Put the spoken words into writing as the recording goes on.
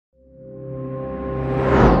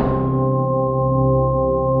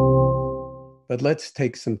But let's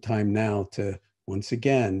take some time now to, once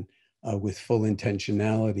again, with full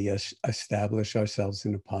intentionality, establish ourselves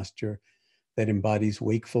in a posture that embodies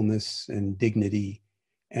wakefulness and dignity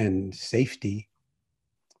and safety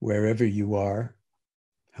wherever you are,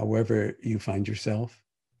 however you find yourself,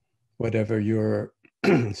 whatever your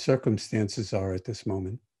circumstances are at this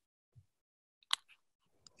moment.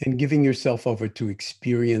 And giving yourself over to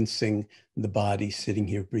experiencing the body sitting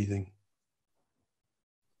here breathing.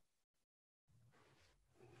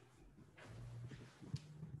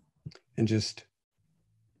 And just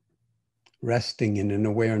resting in an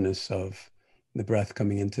awareness of the breath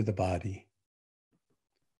coming into the body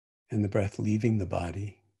and the breath leaving the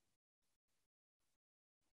body.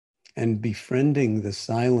 And befriending the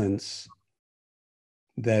silence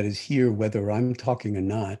that is here, whether I'm talking or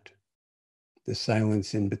not, the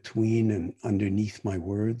silence in between and underneath my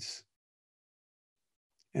words,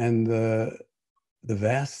 and the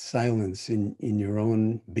vast silence in your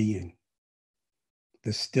own being,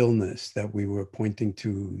 the stillness that we were pointing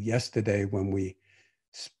to yesterday when we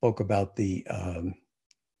spoke about the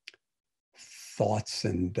thoughts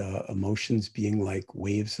and emotions being like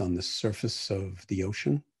waves on the surface of the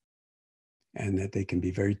ocean, and that they can be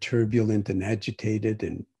very turbulent and agitated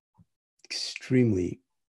and extremely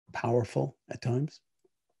powerful at times.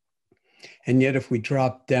 And yet, if we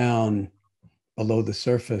drop down below the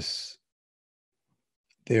surface,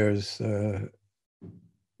 there's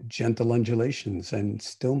gentle undulations and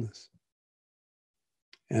stillness.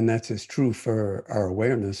 And that's as true for our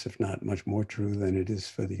awareness, if not much more true than it is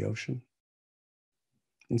for the ocean.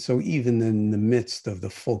 And so even in the midst of the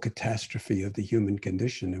full catastrophe of the human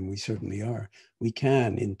condition, and we certainly are, we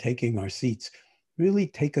can, in taking our seats, really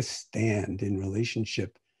take a stand in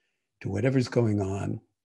relationship to whatever's going on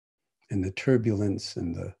and the turbulence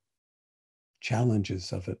and the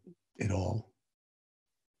challenges of it all,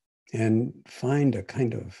 and find a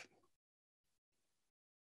kind of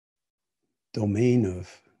domain of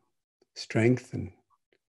strength and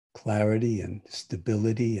clarity and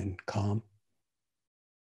stability and calm.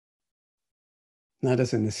 Not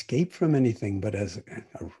as an escape from anything, but as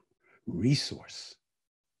a resource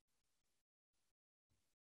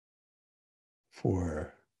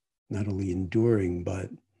for not only enduring, but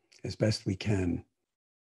as best we can,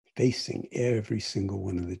 facing every single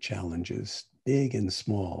one of the challenges, big and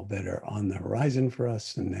small, that are on the horizon for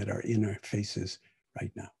us and that are in our faces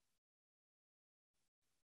right now.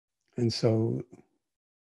 And so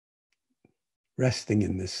resting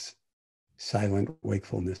in this silent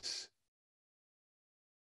wakefulness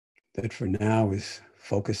that for now is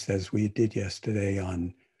focused, as we did yesterday,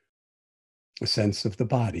 on a sense of the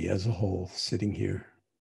body as a whole, sitting here,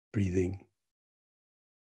 breathing,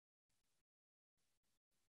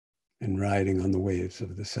 and riding on the waves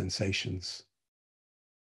of the sensations,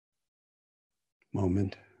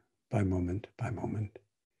 moment by moment by moment,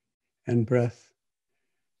 and breath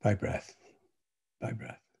by breath by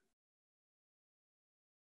breath.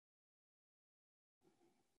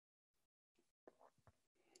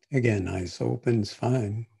 Again, eyes open is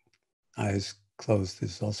fine. Eyes closed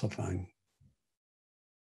is also fine.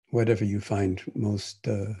 Whatever you find most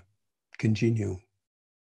congenial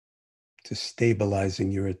to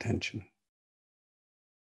stabilizing your attention.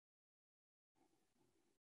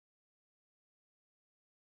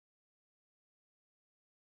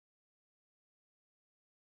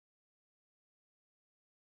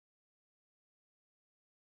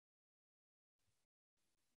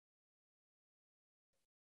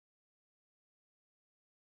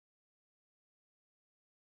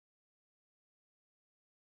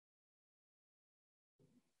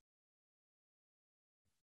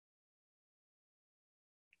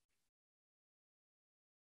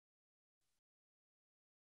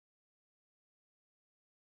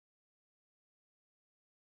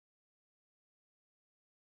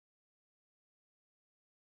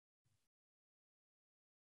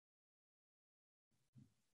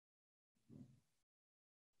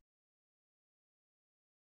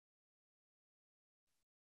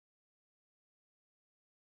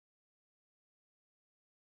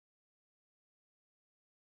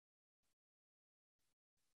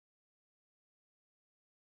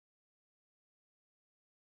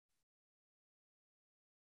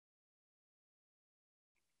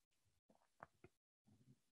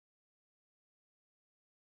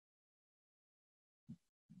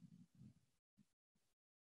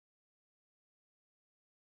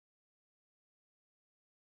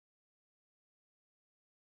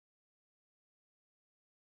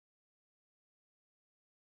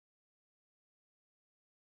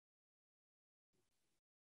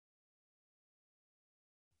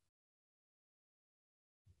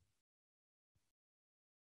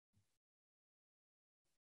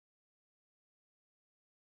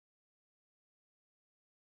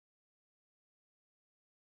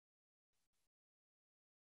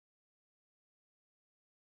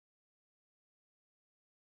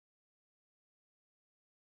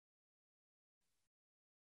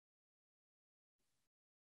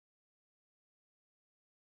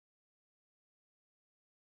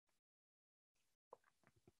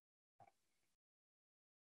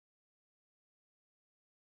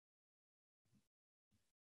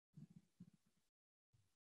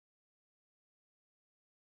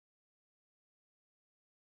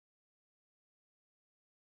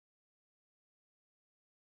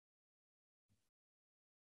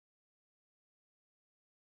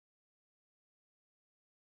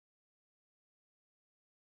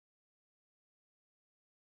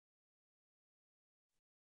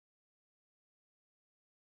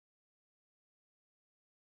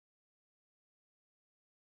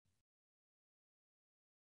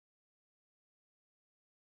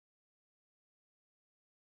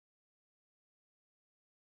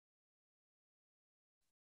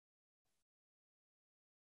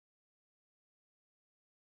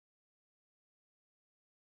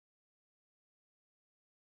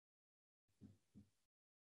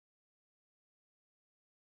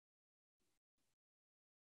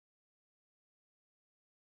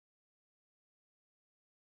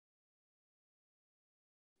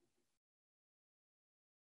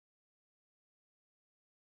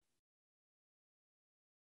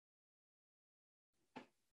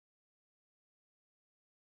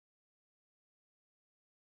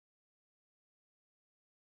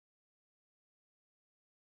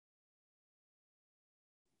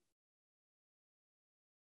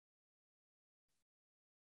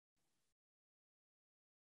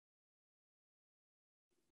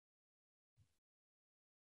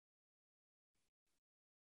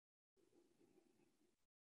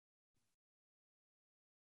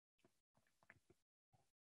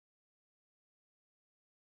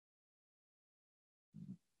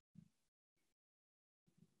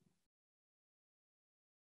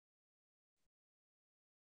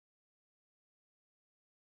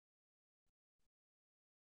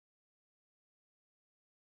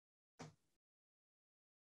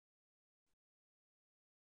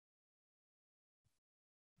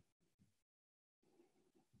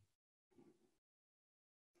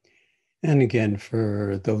 And again,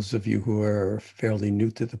 for those of you who are fairly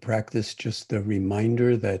new to the practice, just a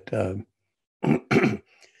reminder that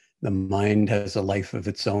the mind has a life of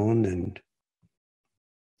its own, and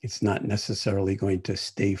it's not necessarily going to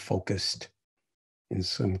stay focused in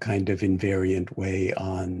some kind of invariant way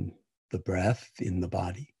on the breath in the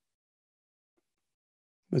body.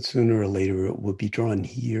 But sooner or later, it will be drawn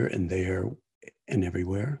here and there and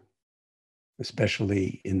everywhere,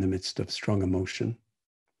 especially in the midst of strong emotion.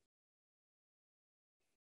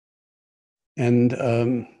 And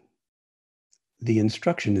the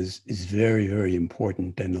instruction is very, very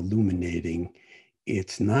important and illuminating.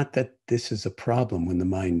 It's not that this is a problem when the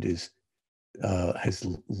mind has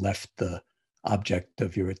left the object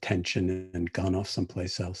of your attention and gone off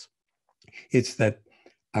someplace else. It's that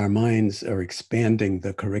our minds are expanding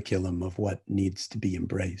the curriculum of what needs to be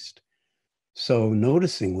embraced. So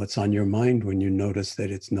noticing what's on your mind when you notice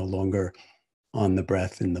that it's no longer on the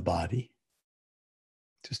breath in the body,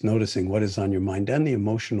 just noticing what is on your mind and the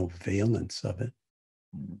emotional valence of it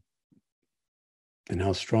and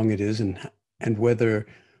how strong it is, and whether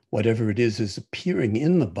whatever it is appearing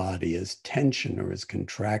in the body as tension or as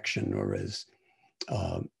contraction or as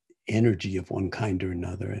energy of one kind or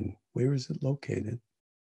another, and where is it located?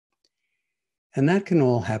 And that can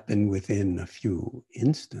all happen within a few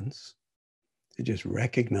instants. To just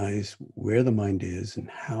recognize where the mind is and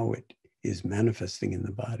how it is manifesting in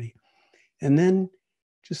the body. And then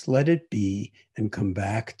just let it be and come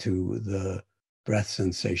back to the breath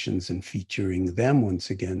sensations and featuring them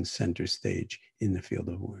once again center stage in the field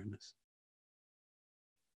of awareness.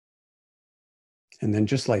 And then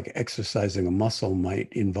just like exercising a muscle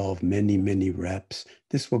might involve many, many reps,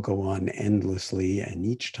 this will go on endlessly. And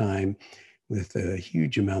each time with a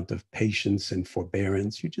huge amount of patience and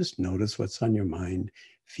forbearance, you just notice what's on your mind,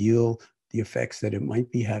 feel the effects that it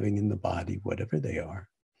might be having in the body, whatever they are.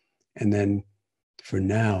 And then for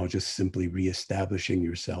now, just simply reestablishing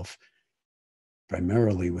yourself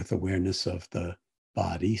primarily with awareness of the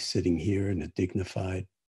body, sitting here in a dignified,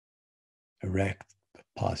 erect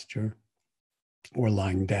posture, or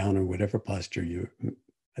lying down, or whatever posture you're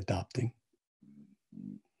adopting,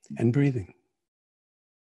 and breathing.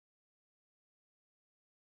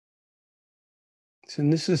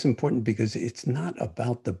 And this is important because it's not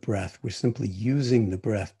about the breath. We're simply using the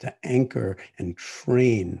breath to anchor and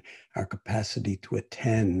train our capacity to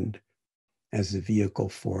attend as a vehicle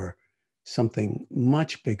for something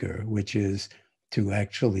much bigger, which is to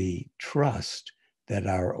actually trust that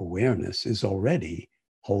our awareness is already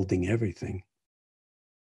holding everything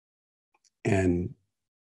and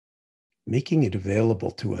making it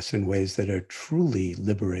available to us in ways that are truly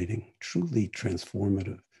liberating, truly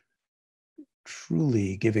transformative,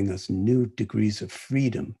 truly giving us new degrees of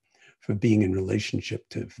freedom for being in relationship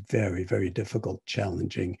to very, very difficult,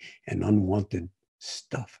 challenging, and unwanted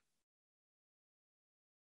stuff.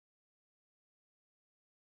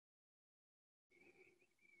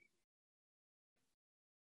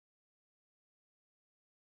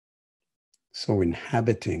 So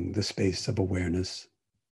inhabiting the space of awareness,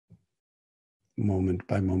 moment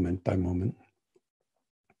by moment by moment,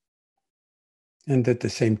 and at the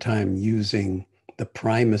same time using the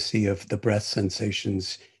primacy of the breath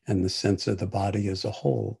sensations and the sense of the body as a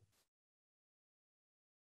whole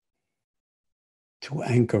to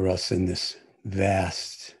anchor us in this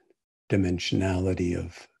vast dimensionality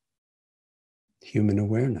of human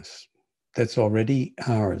awareness that's already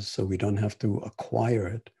ours, so we don't have to acquire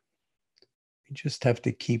it. We just have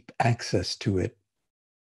to keep access to it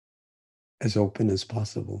as open as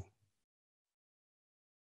possible.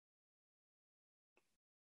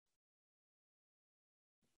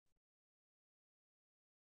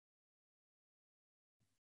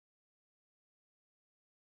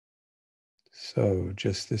 So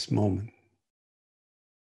just this moment,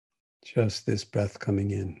 just this breath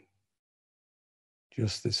coming in,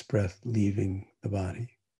 just this breath leaving the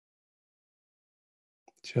body,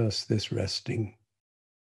 just this resting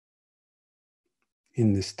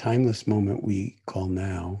in this timeless moment we call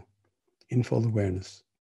now, in full awareness.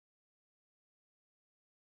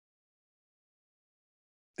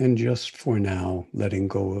 And just for now, letting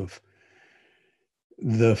go of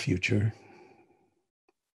the future,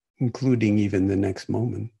 including even the next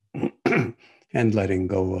moment, and letting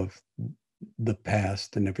go of the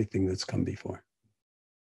past and everything that's come before.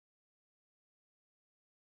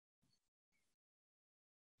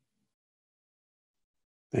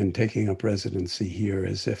 And taking up residency here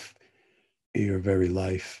as if your very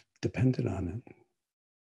life depended on it.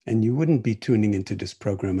 And you wouldn't be tuning into this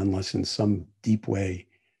program unless in some deep way,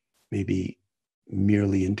 maybe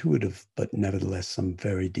merely intuitive, but nevertheless some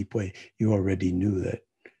very deep way, you already knew that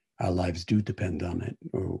our lives do depend on it,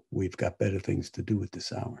 or we've got better things to do at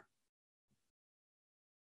this hour.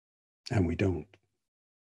 And we don't.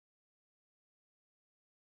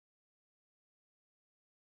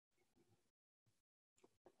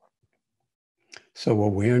 So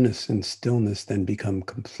awareness and stillness then become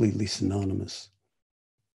completely synonymous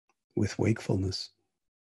with wakefulness,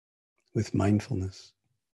 with mindfulness.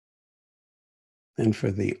 And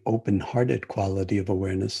for the open-hearted quality of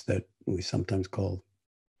awareness that I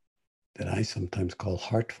sometimes call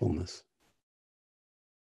heartfulness.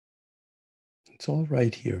 It's all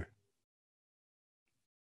right here.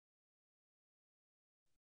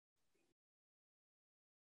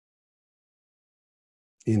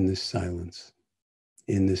 In this silence,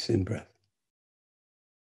 in this in-breath,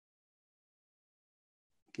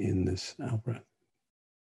 in this out-breath.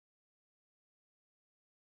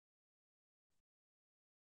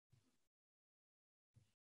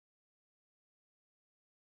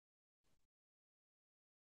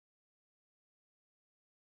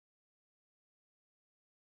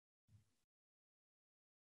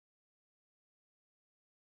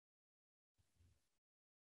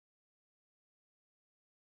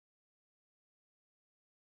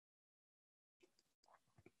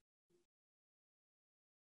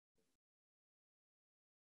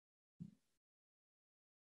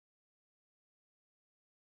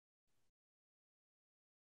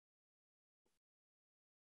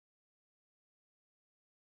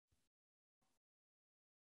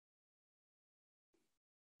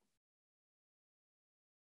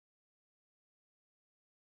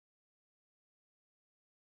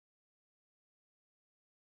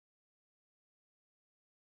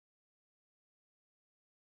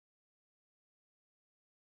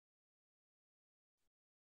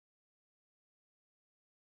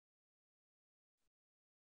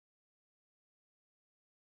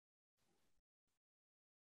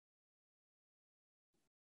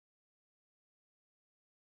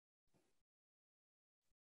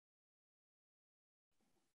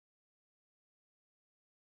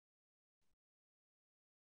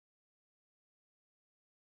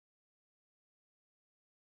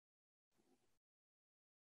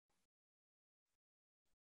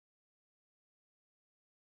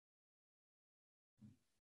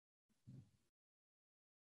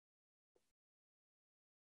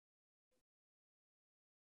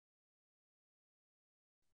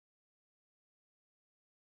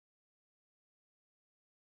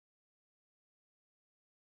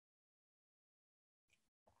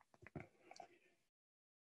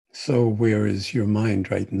 So where is your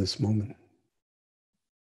mind right in this moment?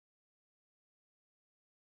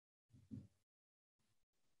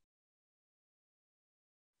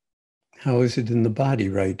 How is it in the body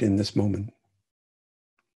right in this moment?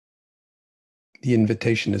 The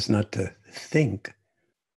invitation is not to think,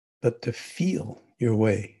 but to feel your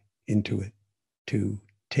way into it, to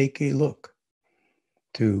take a look,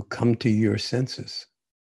 to come to your senses,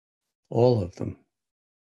 all of them,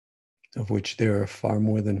 of which there are far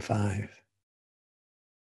more than 5.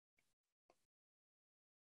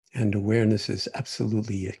 And awareness is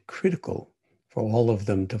absolutely critical for all of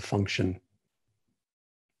them to function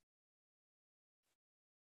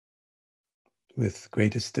with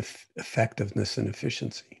greatest effectiveness and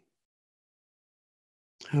efficiency.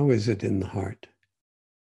 How is it in the heart?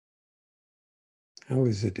 How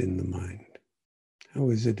is it in the mind? How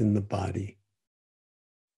is it in the body?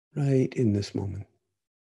 Right in this moment.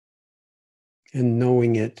 And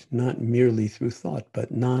knowing it not merely through thought, but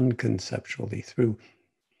non-conceptually, through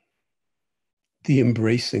the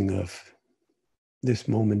embracing of this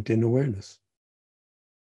moment in awareness.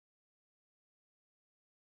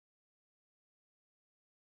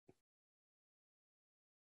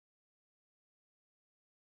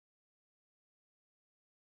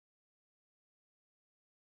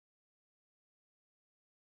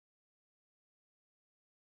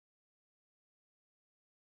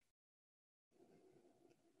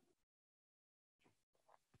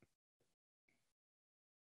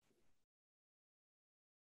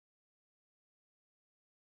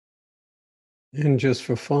 And just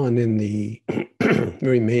for fun, in the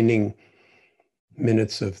remaining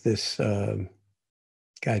minutes of this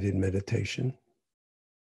guided meditation,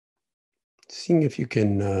 seeing if you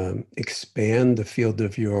can expand the field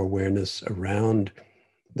of your awareness around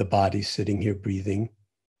the body sitting here breathing,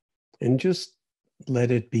 and just let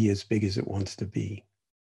it be as big as it wants to be,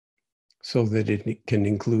 so that it can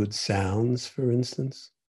include sounds, for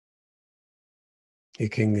instance.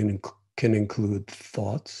 It can include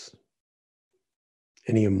thoughts,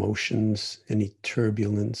 any emotions, any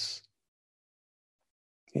turbulence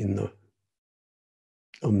in the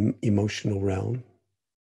emotional realm.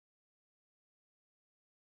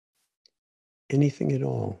 anything at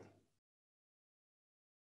all.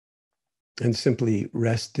 And simply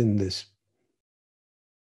rest in this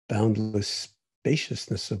boundless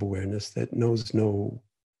spaciousness of awareness that knows no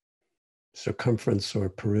circumference or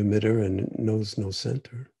perimeter and knows no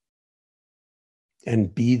center.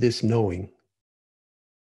 And be this knowing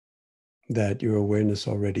that your awareness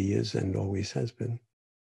already is and always has been.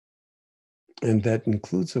 And that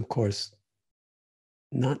includes, of course,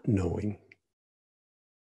 not knowing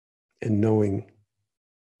and knowing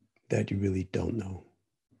that you really don't know.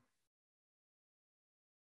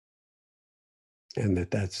 And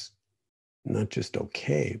that that's not just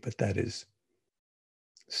okay, but that is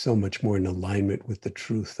so much more in alignment with the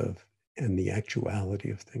truth of and the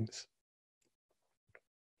actuality of things.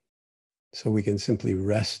 So we can simply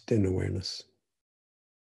rest in awareness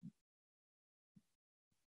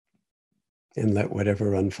and let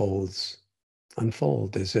whatever unfolds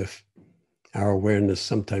unfold, as if our awareness,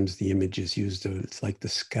 sometimes the image is used of it's like the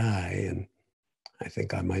sky. And I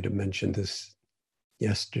think I might have mentioned this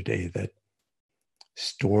yesterday, that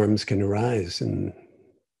storms can arise and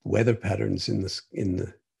weather patterns in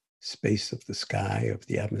the space of the sky, of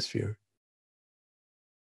the atmosphere.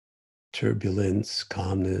 Turbulence,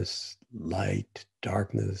 calmness, light,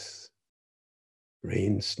 darkness,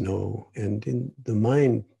 rain, snow, and in the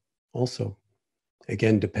mind also,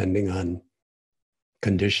 again, depending on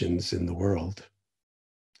conditions in the world.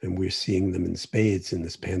 And we're seeing them in spades in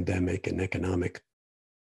this pandemic and economic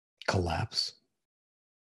collapse.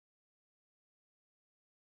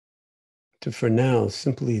 To, for now,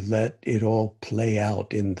 simply let it all play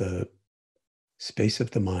out in the space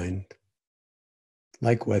of the mind,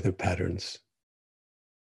 like weather patterns,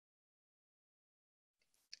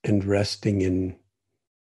 and resting in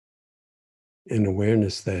an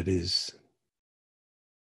awareness that is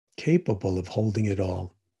capable of holding it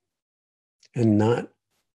all and not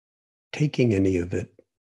taking any of it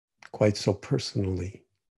quite so personally.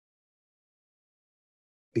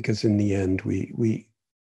 Because in the end, we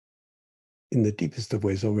in the deepest of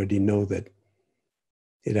ways already know that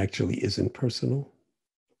it actually isn't personal.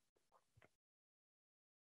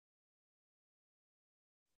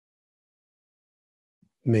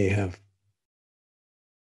 May have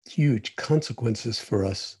huge consequences for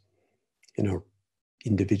us in our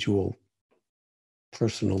individual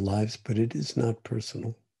personal lives, but it is not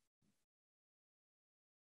personal.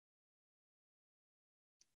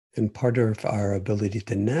 And part of our ability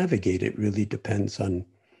to navigate it really depends on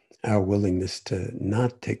our willingness to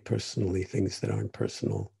not take personally things that aren't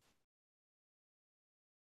personal,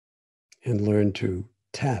 and learn to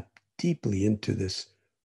tap deeply into this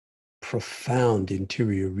profound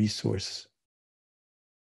interior resource,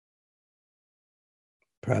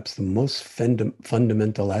 perhaps the most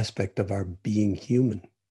fundamental aspect of our being human,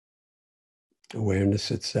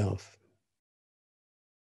 awareness itself.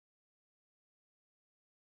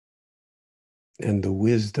 And the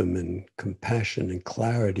wisdom and compassion and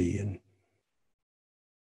clarity and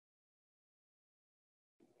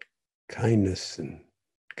kindness and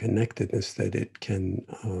connectedness that it can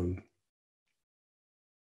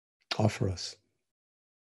offer us.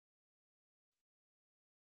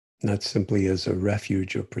 Not simply as a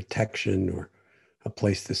refuge or protection or a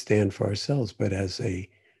place to stand for ourselves, but as a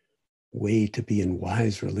way to be in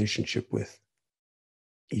wise relationship with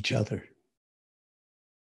each other,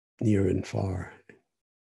 near and far,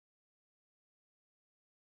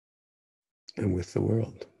 and with the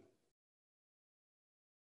world,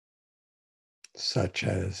 such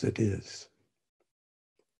as it is.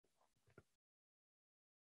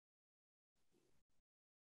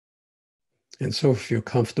 And so if you're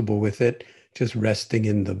comfortable with it, just resting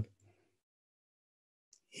in the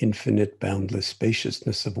infinite, boundless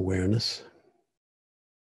spaciousness of awareness.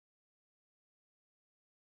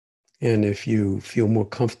 And if you feel more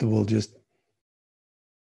comfortable just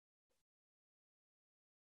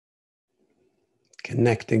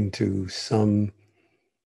connecting to some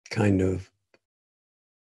kind of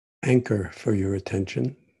anchor for your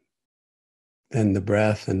attention, then the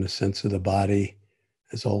breath and the sense of the body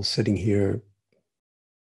as all sitting here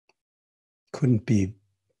couldn't be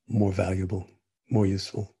more valuable, more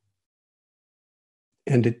useful.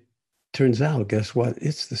 And it turns out, guess what?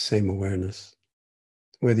 It's the same awareness.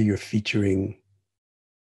 Whether you're featuring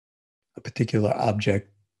a particular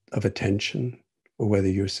object of attention or whether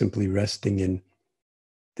you're simply resting in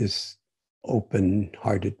this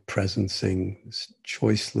open-hearted presencing, this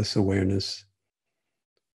choiceless awareness,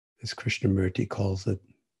 as Krishnamurti calls it.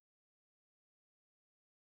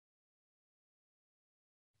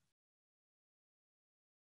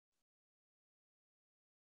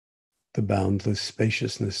 The boundless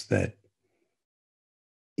spaciousness that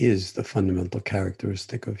is the fundamental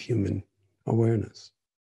characteristic of human awareness.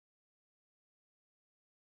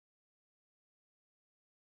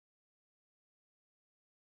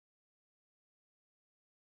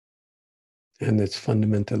 And it's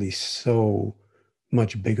fundamentally so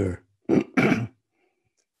much bigger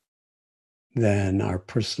than our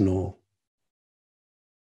personal,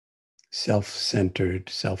 self-centered,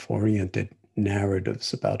 self-oriented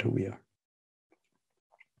narratives about who we are.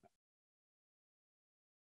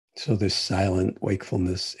 So this silent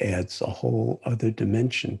wakefulness adds a whole other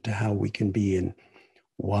dimension to how we can be in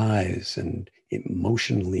wise and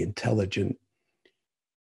emotionally intelligent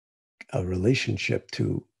a relationship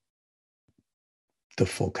to the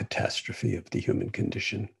full catastrophe of the human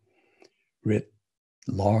condition, writ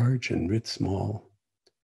large and writ small,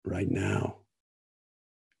 right now,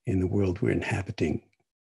 in the world we're inhabiting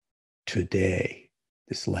today,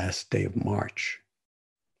 this last day of March,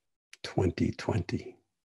 2020.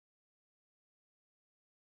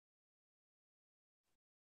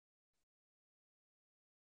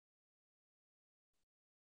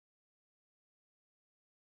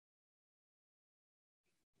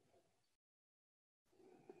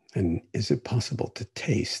 And is it possible to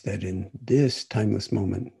taste that in this timeless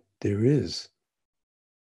moment, there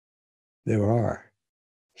are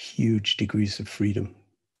huge degrees of freedom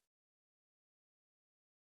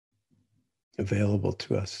available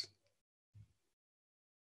to us?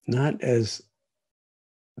 Not as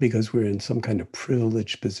because we're in some kind of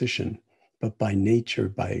privileged position, but by nature,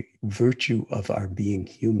 by virtue of our being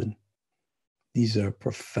human. These are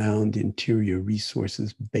profound interior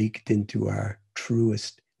resources baked into our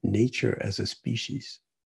truest nature as a species.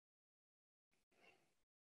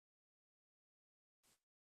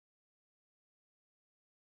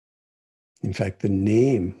 In fact, the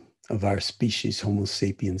name of our species, Homo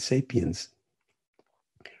sapiens sapiens,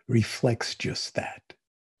 reflects just that.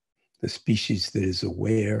 The species that is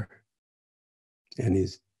aware and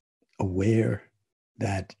is aware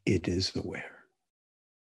that it is aware.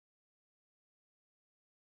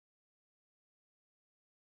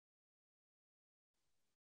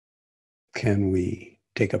 Can we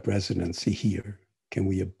take up residency here? Can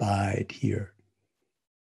we abide here?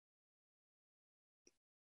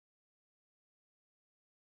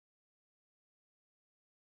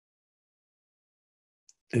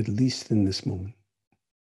 At least in this moment,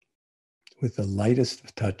 with the lightest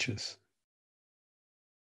of touches.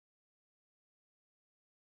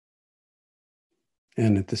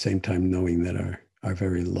 And at the same time, knowing that our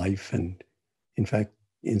very life and, in fact,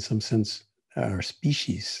 in some sense, our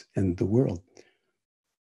species and the world,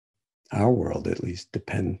 our world at least,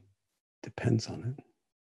 depends on it.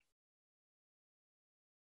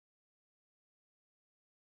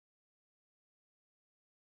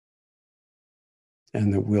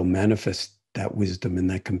 And that we'll manifest that wisdom and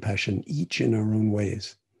that compassion each in our own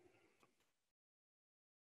ways.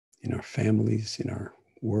 In our families, in our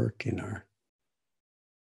work, in our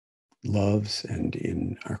loves, and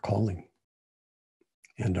in our calling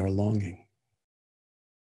and our longing.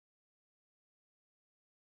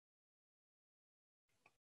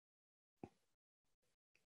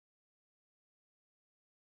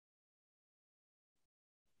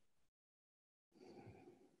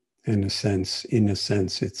 In a sense,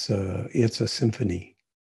 it's a symphony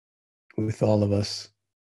with all of us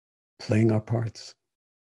playing our parts.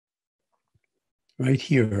 Right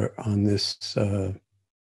here on this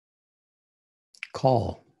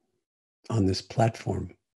call, on this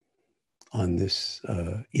platform, on this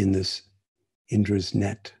in this Indra's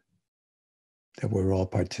net that we're all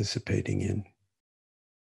participating in.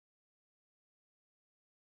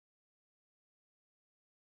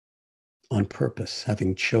 On purpose,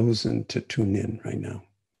 having chosen to tune in right now.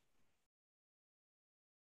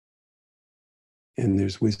 And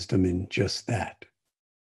there's wisdom in just that.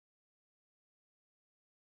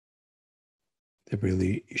 That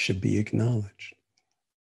really should be acknowledged.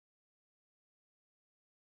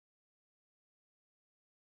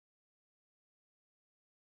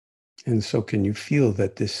 And so can you feel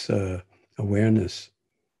that this awareness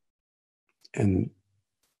and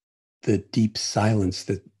the deep silence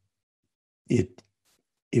that it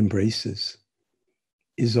embraces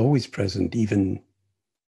is always present, even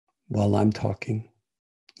while I'm talking,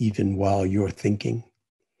 even while you're thinking,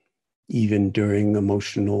 even during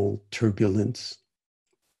emotional turbulence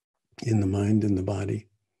in the mind and the body.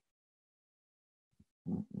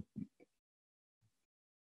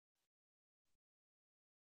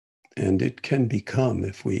 And it can become,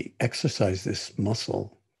 if we exercise this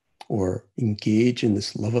muscle or engage in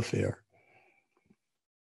this love affair,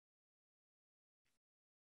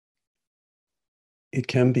 it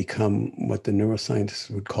can become what the neuroscientists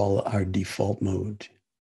would call our default mode.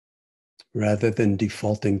 Rather than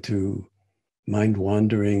defaulting to mind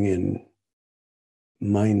wandering and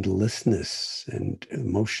mindlessness and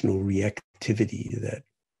emotional reactivity that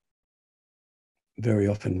very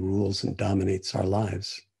often rules and dominates our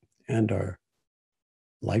lives and our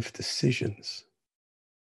life decisions,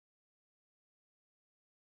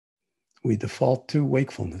 we default to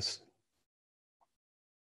wakefulness.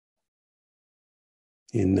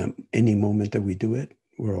 In any moment that we do it,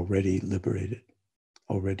 we're already liberated,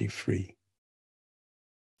 already free,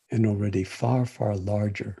 and already far, far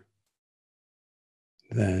larger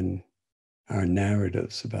than our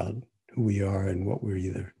narratives about who we are and what we're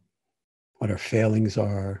either, what our failings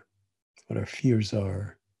are, what our fears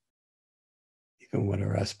are, even what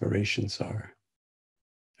our aspirations are.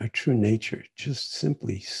 Our true nature, just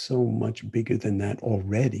simply so much bigger than that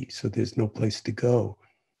already. So there's no place to go,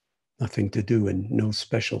 nothing to do, and no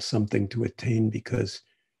special something to attain because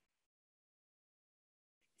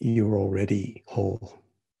you're already whole,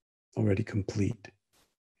 already complete,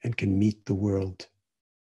 and can meet the world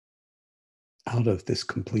out of this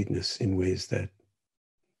completeness in ways that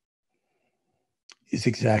is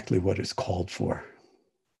exactly what is called for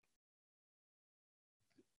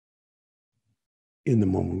in the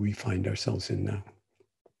moment we find ourselves in now.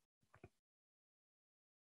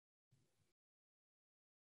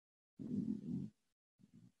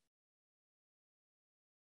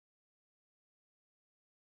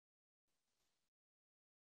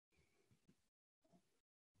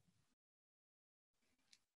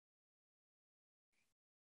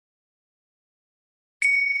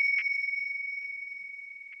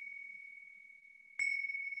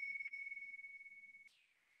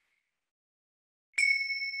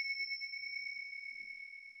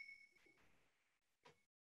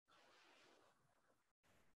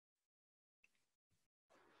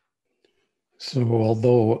 So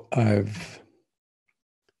although I've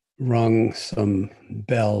rung some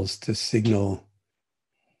bells to signal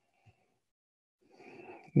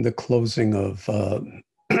the closing of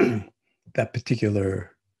that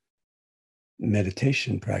particular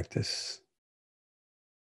meditation practice,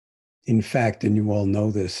 in fact, and you all know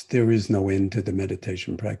this, there is no end to the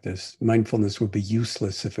meditation practice. Mindfulness would be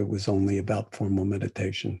useless if it was only about formal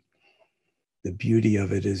meditation. The beauty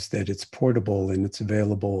of it is that it's portable and it's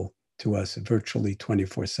available to us virtually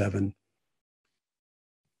 24/7.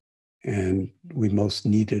 And we most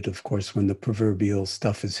need it, of course, when the proverbial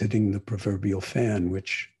stuff is hitting the proverbial fan,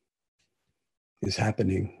 which is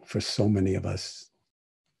happening for so many of us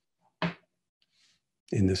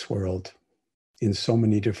in this world, in so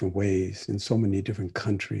many different ways, in so many different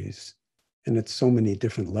countries, and at so many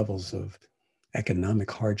different levels of economic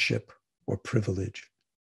hardship or privilege.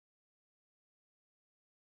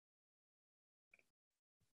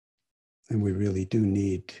 And we really do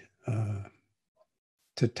need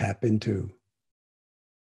to tap into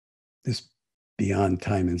this beyond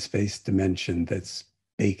time and space dimension that's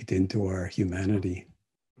baked into our humanity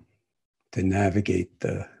to navigate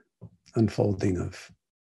the unfolding of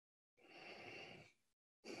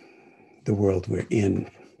the world we're in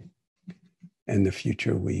and the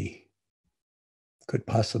future we could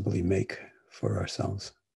possibly make for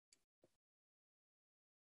ourselves.